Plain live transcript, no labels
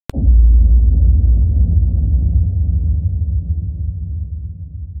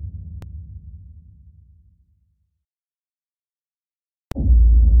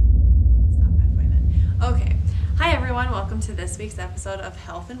welcome to this week's episode of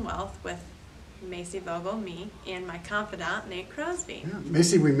Health and Wealth with Macy Vogel, me, and my confidant, Nate Crosby. Yeah,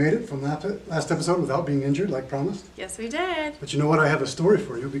 Macy, we made it from that last episode without being injured, like promised. Yes, we did. But you know what? I have a story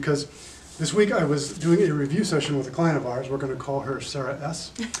for you, because this week I was doing a review session with a client of ours. We're going to call her Sarah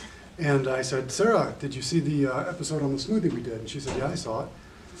S. And I said, Sarah, did you see the episode on the smoothie we did? And she said, yeah, I saw it.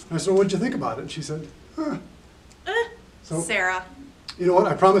 And I said, well, what did you think about it? And she said, huh. So, Sarah. you know what?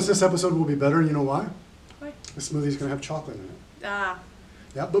 I promise this episode will be better. You know why? Why? The smoothie's going to have chocolate in it. Ah.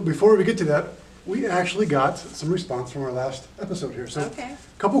 Yeah, but before we get to that, we actually got some response from our last episode here. So Okay.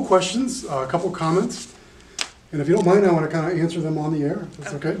 a couple questions, a couple comments. And if you don't mind, I want to kind of answer them on the air, if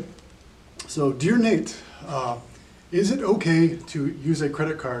that's okay. So, dear Nate, is it okay to use a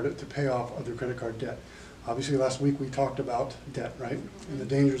credit card to pay off other credit card debt? Obviously, last week we talked about debt, right? And the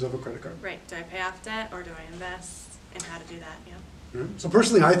dangers of a credit card. Right. Do I pay off debt or do I invest? And how to do that, yeah. So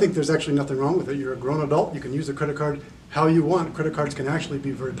personally, I think there's actually nothing wrong with it. You're a grown adult. You can use a credit card how you want. Credit cards can actually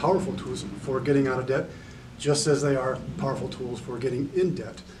be very powerful tools for getting out of debt, just as they are powerful tools for getting in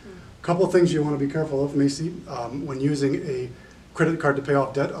debt. A couple of things you want to be careful of, Macy, when using a credit card to pay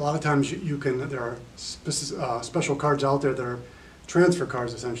off debt. A lot of times there are special cards out there that are transfer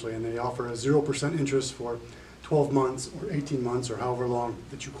cards essentially, and they offer a 0% interest for 12 months or 18 months or however long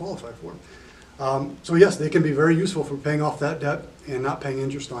that you qualify for. So yes, they can be very useful for paying off that debt and not paying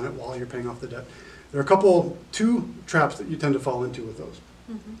interest on it while you're paying off the debt. There are two traps that you tend to fall into with those.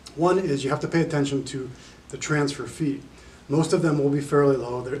 One is you have to pay attention to the transfer fee. Most of them will be fairly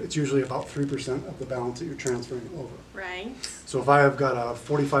low. It's usually about 3% of the balance that you're transferring over. Right. So if I have got a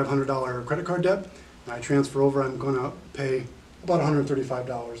 $4,500 credit card debt and I transfer over, I'm going to pay about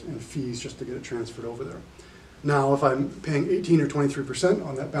 $135 in fees just to get it transferred over there. Now, if I'm paying 18 or 23%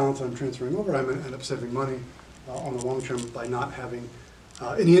 on that balance I'm transferring over, I'm going to end up saving money on the long term by not having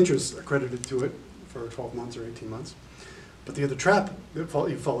any interest accredited to it for 12 months or 18 months. But the other trap that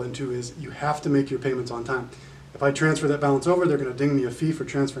you fall into is you have to make your payments on time. If I transfer that balance over, they're going to ding me a fee for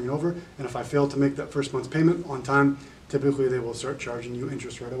transferring it over, and if I fail to make that first month's payment on time, typically they will start charging you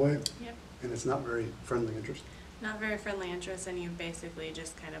interest right away. Yep. And it's not very friendly interest. Not very friendly interest, and you've basically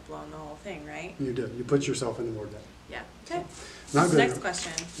just kind of blown the whole thing, right? You did. You put yourself into more debt. Yeah. Okay. Not good. Next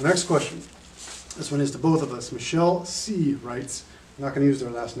question. The next question. This one is to both of us. Michelle C. writes, I'm not going to use their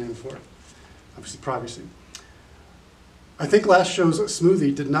last name for it, obviously privacy. I think last show's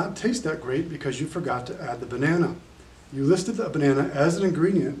smoothie did not taste that great because you forgot to add the banana. You listed the banana as an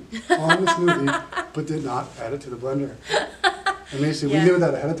ingredient on the smoothie, but did not add it to the blender. And Macy, Yeah. we knew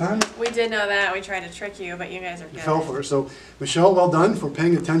that ahead of time. We did know that. We tried to trick you, but you guys are good. You fell for it. So, Michelle, well done for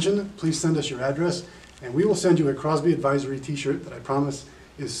paying attention. Please send us your address, and we will send you a Crosby Advisory t-shirt that I promise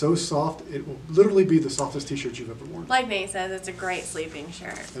is so soft, it will literally be the softest t-shirt you've ever worn. Like Nate says, it's a great sleeping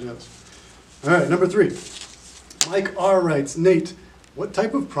shirt. It is. All right, number 3. Mike R. writes, Nate, what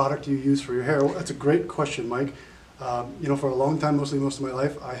type of product do you use for your hair? Well, that's a great question, Mike. You know, for a long time, most of my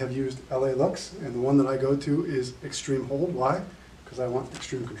life, I have used LA Lux, and the one that I go to is Extreme Hold. Why? Because I want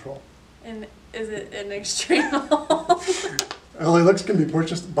extreme control. And is it an extreme hold? LA Lux can be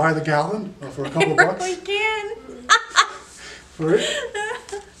purchased by the gallon for a couple bucks. We can. For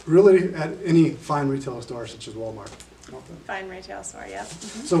really at any fine retail store such as Walmart. Fine retail store, yep.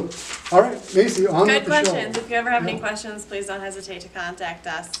 So, all right, Macy, on with Good the show. questions. If you ever have any Yeah. questions, please don't hesitate to contact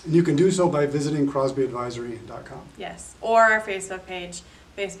us. And you can do so by visiting crosbyadvisory.com. Yes. Or our Facebook page,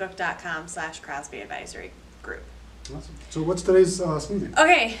 facebook.com/Crosby Advisory Group. Awesome. So what's today's smoothie?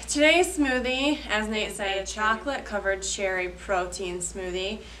 Okay, today's smoothie, as Nate said, a chocolate-covered cherry protein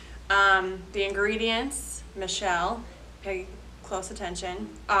smoothie. The ingredients, Michelle, pay close attention,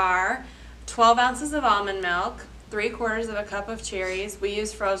 are 12 ounces of almond milk, 3/4 of a cup of cherries. We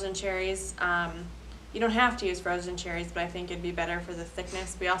use frozen cherries. You don't have to use frozen cherries, but I think it'd be better for the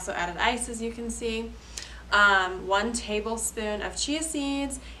thickness. We also added ice, as you can see. 1 tablespoon of chia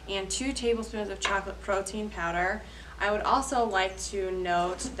seeds and 2 tablespoons of chocolate protein powder. I would also like to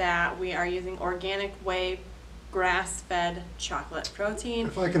note that we are using organic whey grass-fed chocolate protein.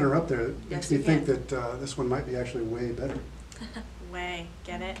 If I can interrupt there, it Yes, makes me you think can. that this one might be actually way better. Whey,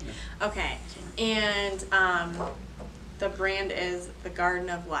 get it? Yeah. Okay, and the brand is the Garden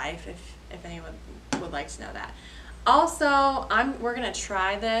of Life, if anyone would like to know that. Also, we're gonna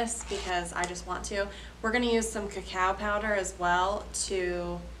try this because I just want to. We're gonna use some cacao powder as well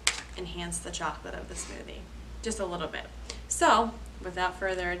to enhance the chocolate of the smoothie, just a little bit. So, without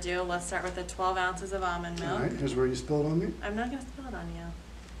further ado, let's start with the 12 ounces of almond milk. All right, here's where you spill it on me. I'm not gonna spill it on you.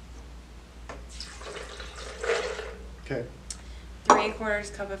 Okay.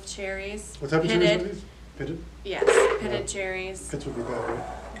 3/4 cup of cherries. What type of cherries are these? Pitted? Yes, pitted cherries. Pits would be bad,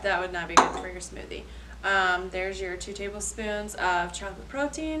 right? That would not be good for your smoothie. There's your 2 tablespoons of chocolate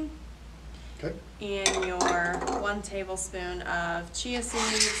protein Okay. and your 1 tablespoon of chia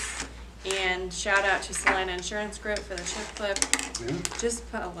seeds. And shout out to Salina Insurance Group for the chip clip. Yeah.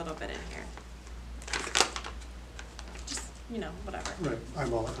 Just put a little bit in here. Just, whatever. Right.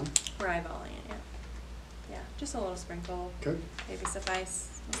 Eyeball it, huh? We're eyeballing it, yeah. Yeah, just a little sprinkle. Okay. Maybe suffice.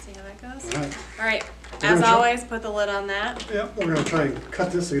 We'll see how that goes. All right. All right. We're As gonna try- always, put the lid on that. Yeah, we're going to try and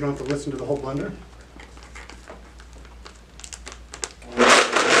cut this so you don't have to listen to the whole blender.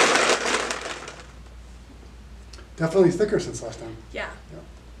 Definitely thicker since last time. Yeah. Yeah.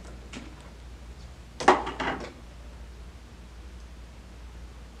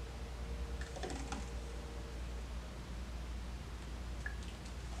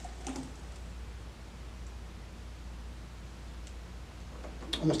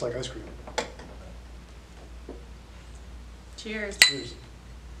 Almost like ice cream. Cheers. Cheers.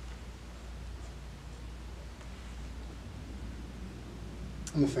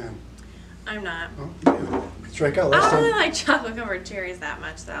 I'm a fan. I'm not. Oh, yeah. Strike out I last don't really time. like chocolate covered cherries that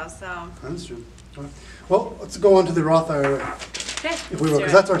much though, so. That's true. All right. Well, let's go on to the Roth IRA, Okay. if we let's will, do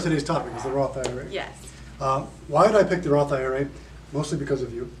because it. that's our today's topic, is the Roth IRA. Yes. Why did I pick the Roth IRA? Mostly because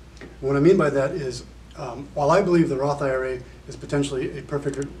of you. And what I mean by that is, while I believe the Roth IRA is potentially a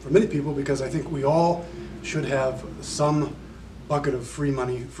perfect for many people, because I think we all should have some bucket of free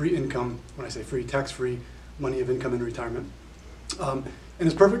money, free income, when I say free, tax-free money of income in retirement. And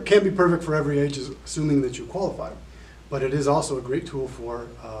it's perfect, can be perfect for every age, assuming that you qualify. But it is also a great tool for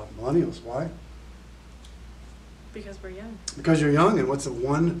millennials. Why? Because we're young. Because you're young, and what's the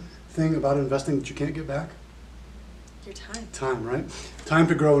one thing about investing that you can't get back? Your time. Time, right? Time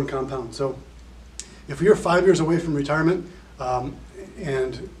to grow and compound. So if you're 5 years away from retirement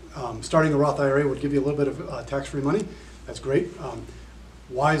and starting a Roth IRA would give you a little bit of tax-free money, that's great.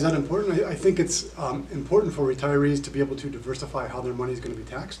 Why is that important? I think it's important for retirees to be able to diversify how their money is going to be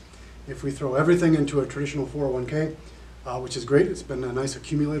taxed. If we throw everything into a traditional 401k, which is great, it's been a nice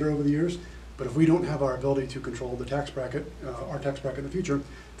accumulator over the years, but if we don't have our ability to control the tax bracket, our tax bracket in the future,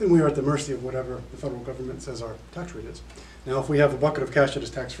 then we are at the mercy of whatever the federal government says our tax rate is. Now, if we have a bucket of cash that is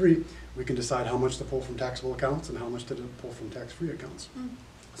tax-free, we can decide how much to pull from taxable accounts and how much to pull from tax-free accounts.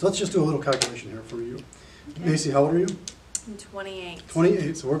 So let's just do a little calculation here for you. Okay. Macy, how old are you? I'm 28.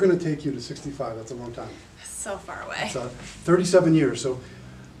 28, so we're going to take you to 65. That's a long time. So far away. It's 37 years. So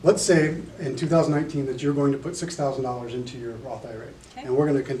let's say in 2019 that you're going to put $6,000 into your Roth IRA. Okay. And we're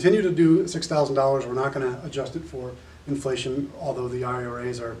going to continue to do $6,000. We're not going to adjust it for inflation, although the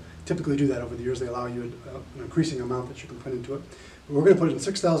IRAs are typically do that over the years. They allow you an increasing amount that you can put into it. But we're going to put in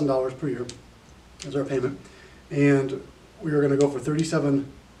 $6,000 per year as our payment. And we are going to go for 37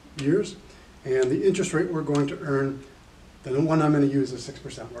 years. And the interest rate we're going to earn, the one I'm going to use is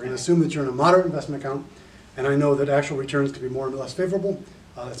 6%. We're going to assume that you're in a moderate investment account. And I know that actual returns can be more or less favorable.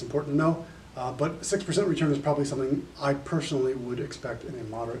 That's important to know. But 6% return is probably something I personally would expect in a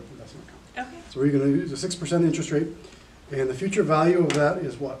moderate investment account. Okay. So we're going to use a 6% interest rate. And the future value of that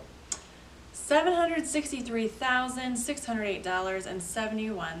is what?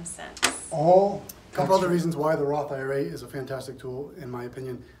 $763,608.71. All. A couple other reasons why the Roth IRA is a fantastic tool, in my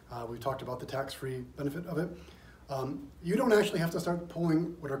opinion. We've talked about the tax-free benefit of it. You don't actually have to start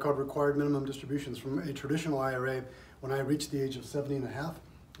pulling what are called required minimum distributions from a traditional IRA when I reach the age of 70 and a half.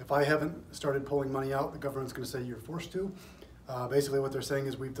 If I haven't started pulling money out, the government's going to say you're forced to. Basically what they're saying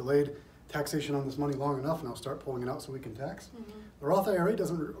is we've delayed taxation on this money long enough, and I'll start pulling it out so we can tax. The Roth IRA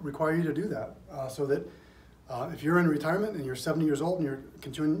doesn't require you to do that, so that if you're in retirement and you're 70 years old and you're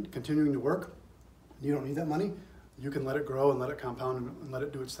continuing to work, and you don't need that money, you can let it grow and let it compound and let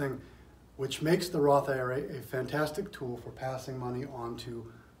it do its thing, which makes the Roth IRA a fantastic tool for passing money on to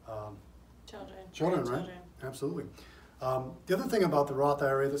children, right? Absolutely. The other thing about the Roth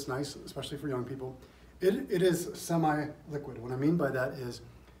IRA that's nice, especially for young people, it is semi-liquid. What I mean by that is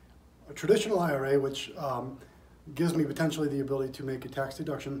a traditional IRA, which gives me potentially the ability to make a tax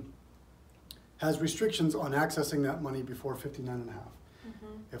deduction, has restrictions on accessing that money before 59 and a half.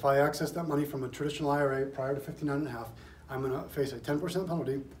 If I access that money from a traditional IRA prior to 59 and a half, I'm going to face a 10%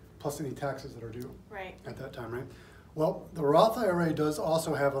 penalty plus any taxes that are due at that time, right? Well, the Roth IRA does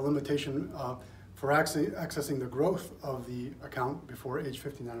also have a limitation for accessing the growth of the account before age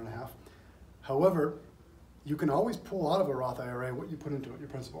 59 and a half. However, you can always pull out of a Roth IRA what you put into it, your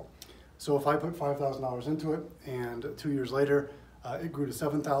principal. So if I put $5,000 into it and 2 years later it grew to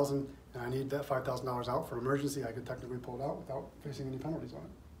 $7,000 and I need that $5,000 out for emergency, I could technically pull it out without facing any penalties on it.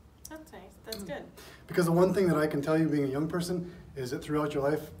 That's nice. That's good. Because the one thing that I can tell you being a young person is that throughout your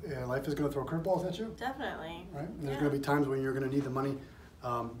life, life is going to throw curveballs at you. Definitely. Right? And there's going to be times when you're going to need the money.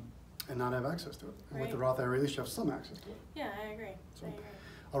 and not have access to it. And with the Right. Roth IRA, at least you have some access to it. Yeah, I agree. So- I agree.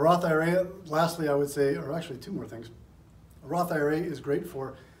 A Roth IRA, lastly, I would say, or actually two more things. A Roth IRA is great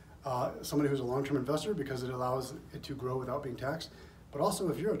for somebody who's a long-term investor because it allows it to grow without being taxed. But also,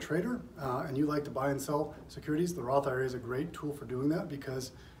 if you're a trader and you like to buy and sell securities, the Roth IRA is a great tool for doing that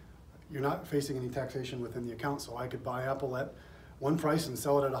because you're not facing any taxation within the account. So I could buy Apple at one price and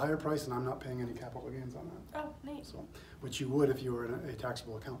sell it at a higher price, and I'm not paying any capital gains on that. Oh, neat. So, which you would if you were in a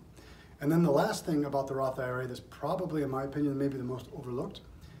taxable account. And then the last thing about the Roth IRA that's probably, in my opinion, maybe the most overlooked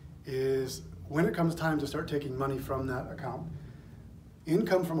is when it comes time to start taking money from that account,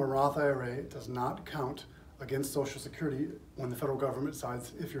 income from a Roth IRA does not count against Social Security when the federal government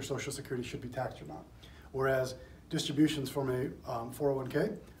decides if your Social Security should be taxed or not. Whereas distributions from a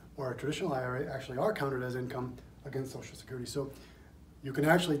 401k or a traditional IRA actually are counted as income against Social Security. So you can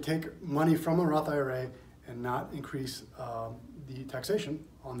actually take money from a Roth IRA and not increase the taxation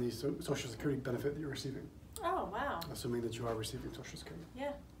on the Social Security benefit that you're receiving, Oh, wow. assuming that you are receiving Social Security.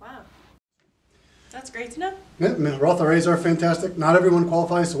 Yeah, wow. That's great to know. Yeah, I mean, Roth IRAs are fantastic. Not everyone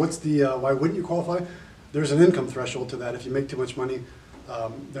qualifies, so what's the, why wouldn't you qualify? There's an income threshold to that. If you make too much money,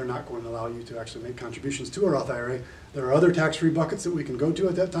 they're not going to allow you to actually make contributions to a Roth IRA. There are other tax-free buckets that we can go to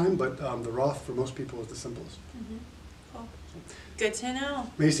at that time, but the Roth for most people is the simplest. Mm-hmm. Cool. Good to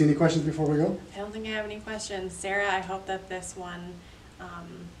know. Macy, any questions before we go? I don't think I have any questions. Sarah, I hope that this one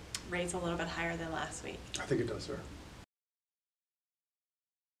rates a little bit higher than last week. I think it does, sir.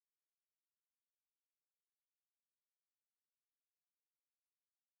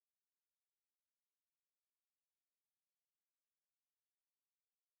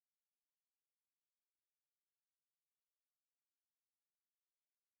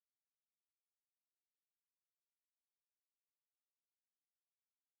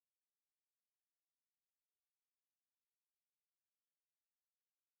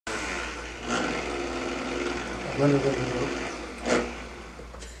 Blender.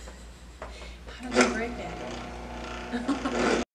 How did I break it?